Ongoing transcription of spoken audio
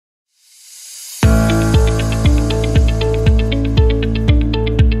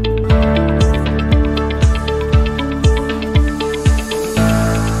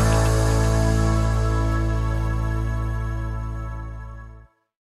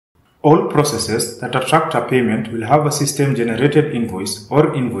All processes that attract a payment will have a system-generated invoice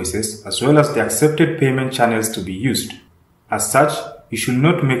or invoices as well as the accepted payment channels to be used. As such, you should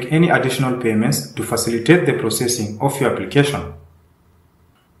not make any additional payments to facilitate the processing of your application.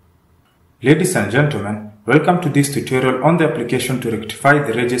 Ladies and gentlemen, welcome to this tutorial on the application to rectify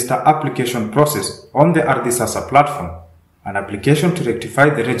the register application process on the ArdhiSasa platform. An application to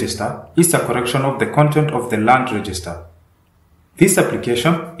rectify the register is a correction of the content of the land register. This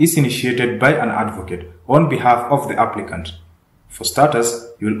application is initiated by an advocate on behalf of the applicant. For starters,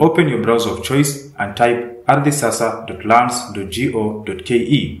 you will open your browser of choice and type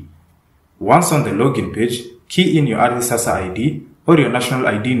ardhisasa.lands.go.ke. Once on the login page, key in your ArdhiSasa ID or your national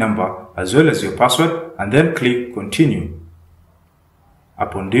ID number as well as your password and then click Continue.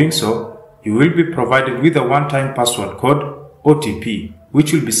 Upon doing so, you will be provided with a one-time password code OTP,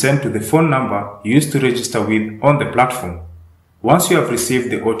 which will be sent to the phone number you used to register with on the platform. Once you have received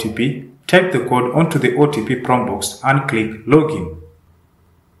the OTP, type the code onto the OTP prompt box and click Login.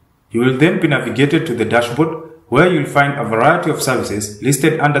 You will then be navigated to the dashboard where you will find a variety of services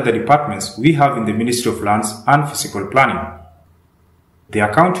listed under the departments we have in the Ministry of Lands and Physical Planning. The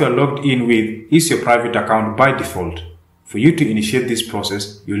account you are logged in with is your private account by default. For you to initiate this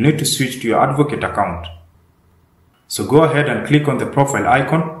process, you will need to switch to your advocate account. So go ahead and click on the profile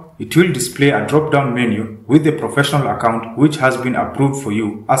icon. It will display a drop-down menu with the professional account which has been approved for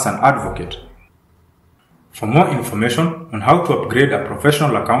you as an advocate. For more information on how to upgrade a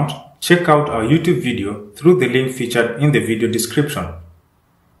professional account, check out our YouTube video through the link featured in the video description.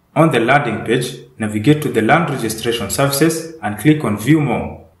 On the landing page, navigate to the Land Registration Services and click on View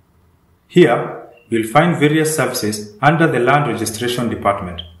More. Here, you will find various services under the Land Registration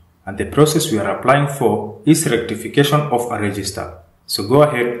Department, and the process we are applying for is rectification of a register. So go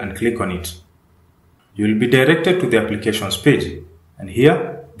ahead and click on it. You will be directed to the applications page, and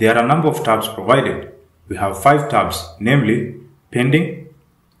here there are a number of tabs provided. We have 5 tabs, namely Pending,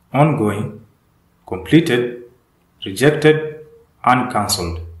 Ongoing, Completed, Rejected, and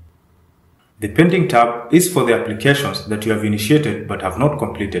Cancelled. The Pending tab is for the applications that you have initiated but have not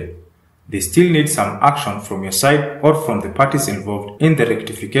completed. They still need some action from your side or from the parties involved in the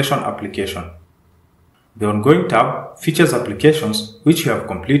rectification application. The Ongoing tab features applications which you have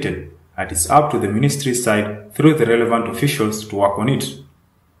completed, and it's up to the ministry side through the relevant officials to work on it.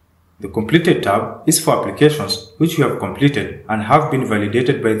 The Completed tab is for applications which you have completed and have been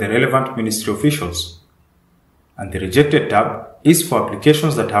validated by the relevant ministry officials. And the Rejected tab is for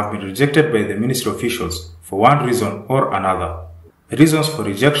applications that have been rejected by the ministry officials for one reason or another. The reasons for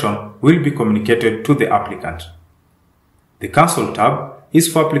rejection will be communicated to the applicant. The Cancel tab is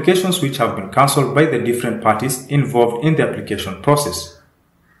for applications which have been cancelled by the different parties involved in the application process.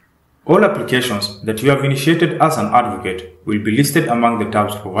 All applications that you have initiated as an advocate will be listed among the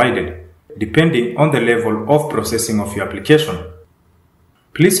tabs provided, depending on the level of processing of your application.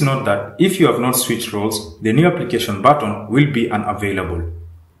 Please note that if you have not switched roles, the New Application button will be unavailable.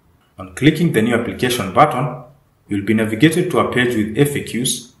 On clicking the New Application button, you will be navigated to a page with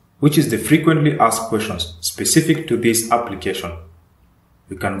FAQs, which is the frequently asked questions specific to this application.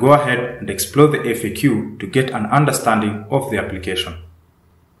 You can go ahead and explore the FAQ to get an understanding of the application.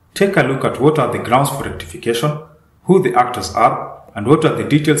 Take a look at what are the grounds for rectification, who the actors are, and what are the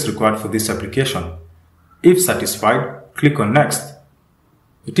details required for this application. If satisfied, click on Next.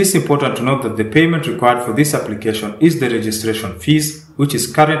 It is important to note that the payment required for this application is the registration fees, which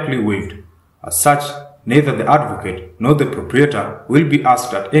is currently waived. As such, neither the advocate nor the proprietor will be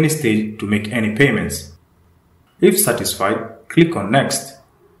asked at any stage to make any payments. If satisfied, click on Next.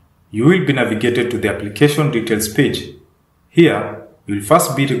 You will be navigated to the Application Details page. Here, you will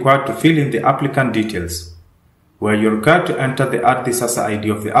first be required to fill in the applicant details, where you are required to enter the ArdhiSasa ID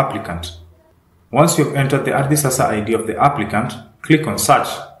of the applicant. Once you have entered the ArdhiSasa ID of the applicant, click on Search.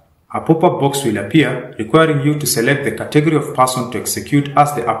 A pop-up box will appear requiring you to select the category of person to execute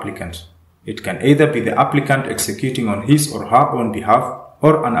as the applicant. It can either be the applicant executing on his or her own behalf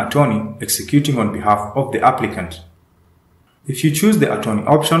or an attorney executing on behalf of the applicant. If you choose the attorney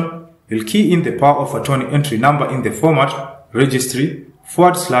option, you'll key in the power of attorney entry number in the format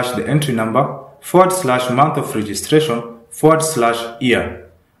registry/the entry number/month of registration/year,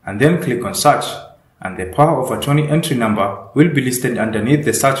 and then click on Search, and the power of attorney entry number will be listed underneath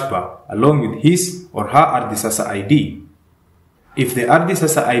the search bar along with his or her ArdhiSasa ID. If the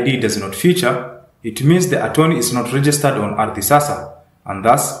ArdhiSasa ID does not feature, it means the attorney is not registered on ArdhiSasa, and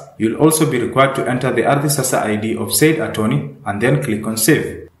thus you'll also be required to enter the ArdhiSasa ID of said attorney and then click on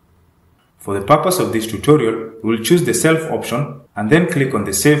Save. For the purpose of this tutorial, we will choose the Self option and then click on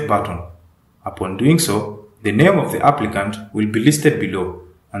the Save button. Upon doing so, the name of the applicant will be listed below,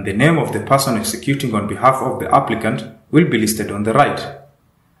 and the name of the person executing on behalf of the applicant will be listed on the right.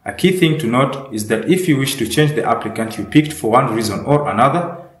 A key thing to note is that if you wish to change the applicant you picked for one reason or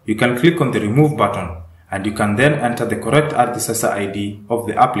another, you can click on the Remove button and you can then enter the correct ArdhiSasa ID of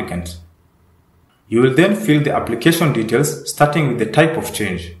the applicant. You will then fill the application details starting with the type of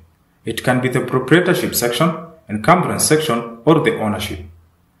change. It can be the proprietorship section, encumbrance section, or the ownership.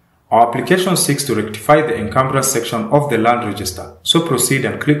 Our application seeks to rectify the encumbrance section of the land register, so proceed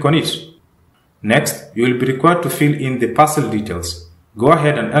and click on it. Next, you will be required to fill in the parcel details. Go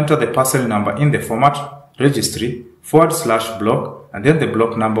ahead and enter the parcel number in the format registry/block and then the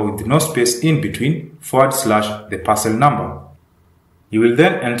block number with no space in between / the parcel number. You will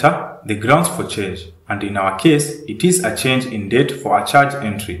then enter the grounds for change, and in our case, it is a change in date for a charge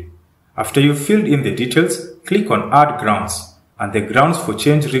entry. After you've filled in the details, click on Add Grounds, and the grounds for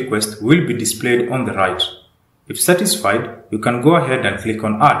change request will be displayed on the right. If satisfied, you can go ahead and click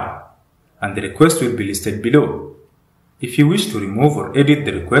on Add, and the request will be listed below. If you wish to remove or edit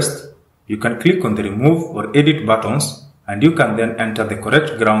the request, you can click on the Remove or Edit buttons, and you can then enter the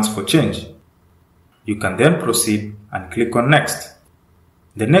correct grounds for change. You can then proceed and click on Next.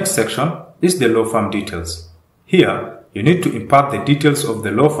 The next section is the law firm details. Here, you need to impart the details of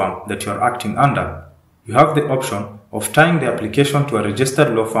the law firm that you are acting under. You have the option of tying the application to a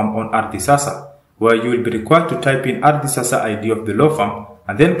registered law firm on ArdhiSasa, where you will be required to type in ArdhiSasa ID of the law firm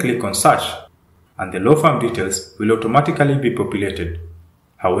and then click on Search, and the law firm details will automatically be populated.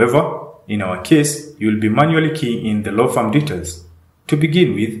 However, in our case, you will be manually keying in the law firm details. To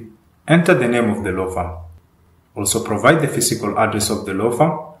begin with, enter the name of the law firm. Also provide the physical address of the law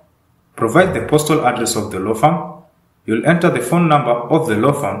firm. Provide the postal address of the law firm. You'll enter the phone number of the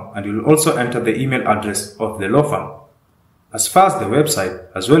law firm and you'll also enter the email address of the law firm. As far as the website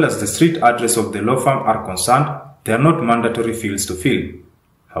as well as the street address of the law firm are concerned, they are not mandatory fields to fill.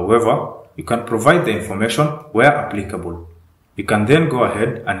 However, you can provide the information where applicable. You can then go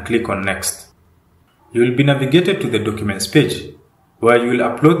ahead and click on Next. You will be navigated to the Documents page, where you will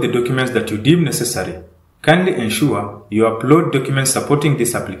upload the documents that you deem necessary. Kindly ensure you upload documents supporting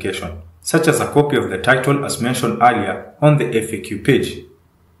this application, such as a copy of the title as mentioned earlier on the FAQ page.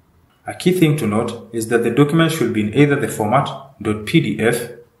 A key thing to note is that the document should be in either the format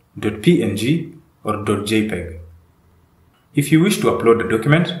 .pdf, .png, or .jpeg. If you wish to upload the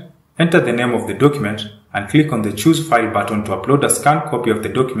document, enter the name of the document and click on the Choose File button to upload a scanned copy of the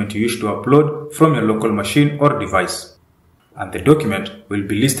document you wish to upload from your local machine or device, and the document will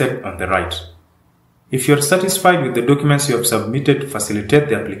be listed on the right. If you are satisfied with the documents you have submitted to facilitate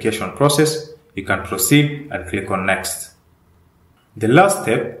the application process, you can proceed and click on Next. The last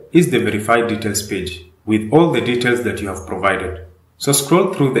step is the Verify Details page with all the details that you have provided. So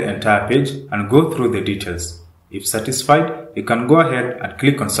scroll through the entire page and go through the details. If satisfied, you can go ahead and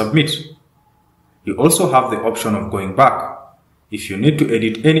click on Submit. You also have the option of going back if you need to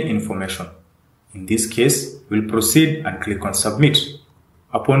edit any information. In this case, we'll proceed and click on Submit.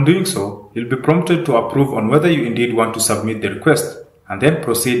 Upon doing so, you'll be prompted to approve on whether you indeed want to submit the request, and then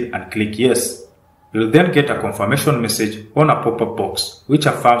proceed and click Yes. You'll then get a confirmation message on a pop-up box which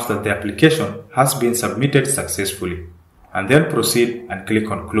affirms that the application has been submitted successfully, and then proceed and click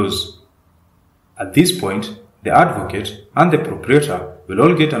on Close. At this point, the advocate and the proprietor will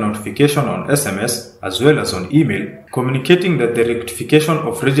all get a notification on SMS as well as on email communicating that the rectification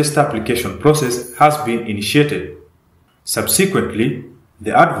of register application process has been initiated. Subsequently,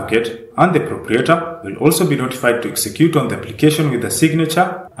 the advocate and the proprietor will also be notified to execute on the application with a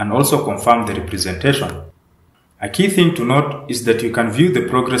signature and also confirm the representation. A key thing to note is that you can view the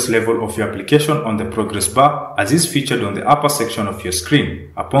progress level of your application on the progress bar as is featured on the upper section of your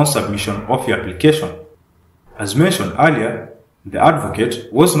screen upon submission of your application. As mentioned earlier, the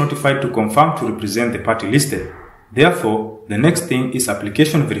advocate was notified to confirm to represent the party listed. Therefore, the next thing is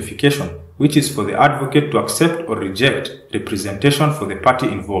application verification, which is for the advocate to accept or reject representation for the party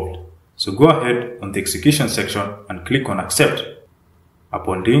involved. So go ahead on the execution section and click on Accept.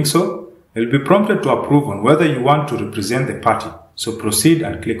 Upon doing so, you'll be prompted to approve on whether you want to represent the party. So proceed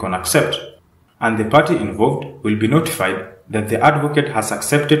and click on Accept. And the party involved will be notified that the advocate has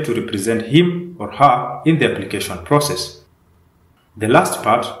accepted to represent him or her in the application process. The last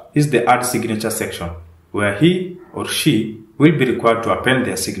part is the Add Signature section, where he or she will be required to append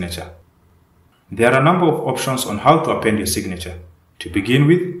their signature. There are a number of options on how to append your signature. To begin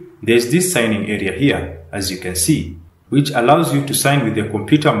with, there is this signing area here, as you can see, which allows you to sign with your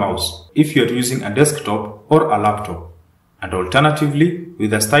computer mouse if you are using a desktop or a laptop, and alternatively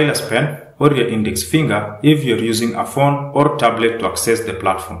with a stylus pen or your index finger if you are using a phone or tablet to access the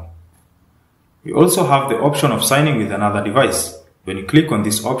platform. You also have the option of signing with another device, When you click on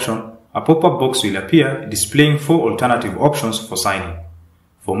this option, a pop-up box will appear displaying 4 alternative options for signing.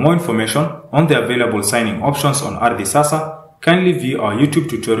 For more information on the available signing options on ArdhiSasa, kindly view our YouTube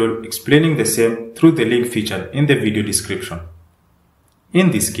tutorial explaining the same through the link featured in the video description.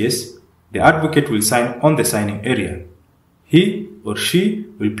 In this case, the advocate will sign on the signing area. He or she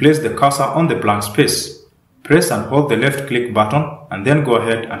will place the cursor on the blank space. Press and hold the left click button and then go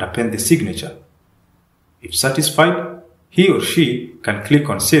ahead and append the signature. If satisfied, he or she can click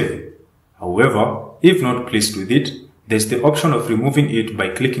on Save. However, if not pleased with it, there is the option of removing it by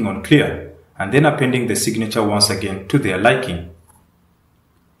clicking on Clear and then appending the signature once again to their liking.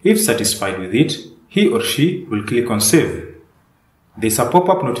 If satisfied with it, he or she will click on Save. There is a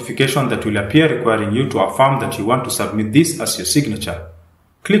pop-up notification that will appear requiring you to affirm that you want to submit this as your signature.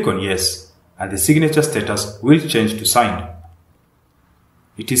 Click on Yes, and the signature status will change to Signed.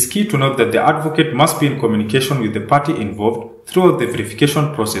 It is key to note that the advocate must be in communication with the party involved throughout the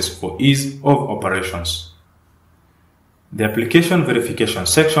verification process for ease of operations. The application verification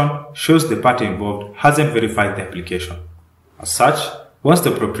section shows the party involved hasn't verified the application. As such, once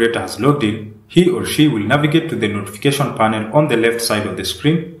the proprietor has logged in, he or she will navigate to the notification panel on the left side of the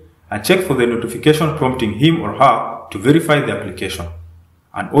screen and check for the notification prompting him or her to verify the application.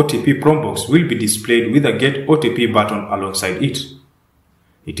 An OTP prompt box will be displayed with a Get OTP button alongside it.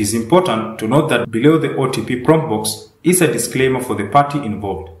 It is important to note that below the OTP prompt box is a disclaimer for the party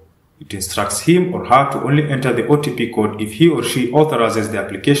involved. It instructs him or her to only enter the OTP code if he or she authorizes the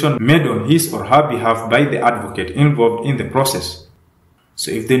application made on his or her behalf by the advocate involved in the process. So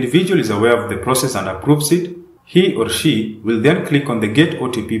if the individual is aware of the process and approves it, he or she will then click on the Get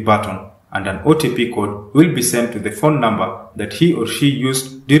OTP button and an OTP code will be sent to the phone number that he or she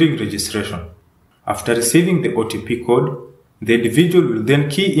used during registration. After receiving the OTP code, the individual will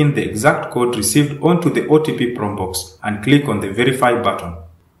then key in the exact code received onto the OTP prompt box and click on the Verify button.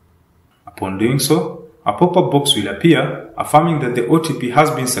 Upon doing so, a pop-up box will appear affirming that the OTP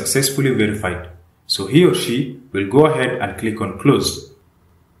has been successfully verified, so he or she will go ahead and click on Close.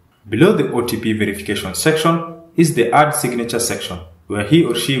 Below the OTP verification section is the Add Signature section, where he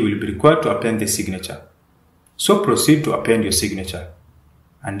or she will be required to append the signature. So proceed to append your signature.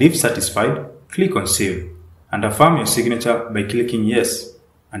 And if satisfied, click on Save and affirm your signature by clicking Yes.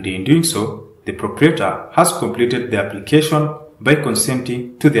 And in doing so, the proprietor has completed the application by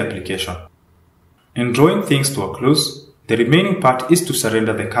consenting to the application. In drawing things to a close, the remaining part is to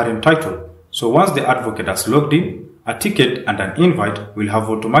surrender the current title. So once the advocate has logged in, a ticket and an invite will have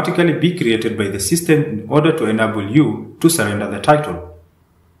automatically be created by the system in order to enable you to surrender the title.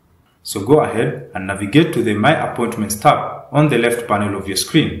 So go ahead and navigate to the My Appointments tab on the left panel of your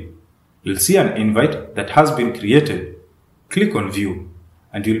screen. You'll see an invite that has been created. Click on View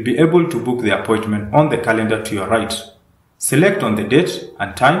and you'll be able to book the appointment on the calendar to your right. Select on the date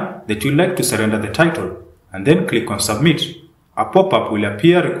and time that you'd like to surrender the title and then click on Submit. A pop-up will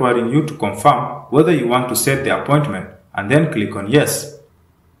appear requiring you to confirm whether you want to set the appointment and then click on Yes.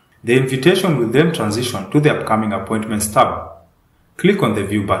 The invitation will then transition to the Upcoming Appointments tab. Click on the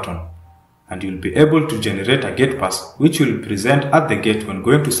View button and you'll be able to generate a gate pass which will present at the gate when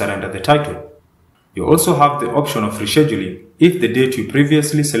going to surrender the title. You also have the option of rescheduling if the date you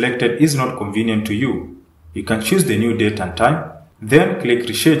previously selected is not convenient to you. You can choose the new date and time, then click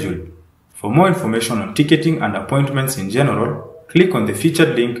Reschedule. For more information on ticketing and appointments in general, click on the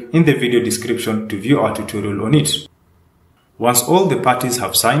featured link in the video description to view our tutorial on it. Once all the parties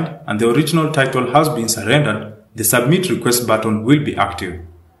have signed and the original title has been surrendered, the Submit Request button will be active.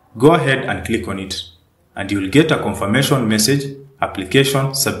 Go ahead and click on it, and you will get a confirmation message,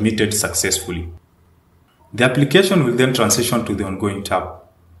 Application submitted successfully. The application will then transition to the Ongoing tab.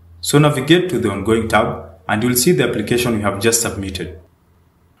 So navigate to the Ongoing tab and you will see the application you have just submitted.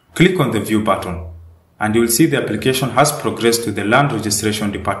 Click on the View button and you will see the application has progressed to the Land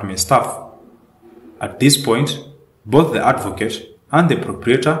Registration Department staff. At this point, both the advocate and the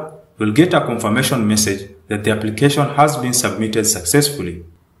proprietor will get a confirmation message that the application has been submitted successfully.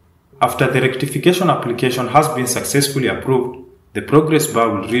 After the rectification application has been successfully approved, the progress bar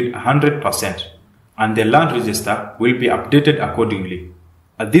will read 100% and the land register will be updated accordingly.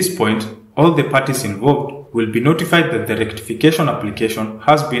 At this point, all the parties involved will be notified that the rectification application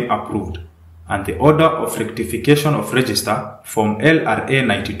has been approved and the Order of Rectification of Register Form LRA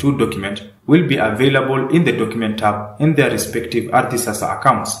 92 document will be available in the Document tab in their respective ArdhiSasa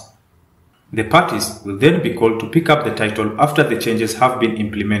accounts. The parties will then be called to pick up the title after the changes have been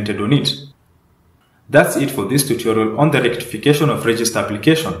implemented on it. That's it for this tutorial on the rectification of register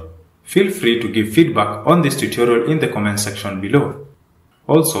application. Feel free to give feedback on this tutorial in the comment section below.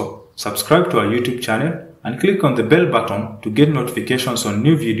 Also, subscribe to our YouTube channel and click on the bell button to get notifications on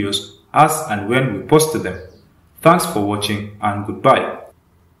new videos as and when we post them. Thanks for watching and goodbye.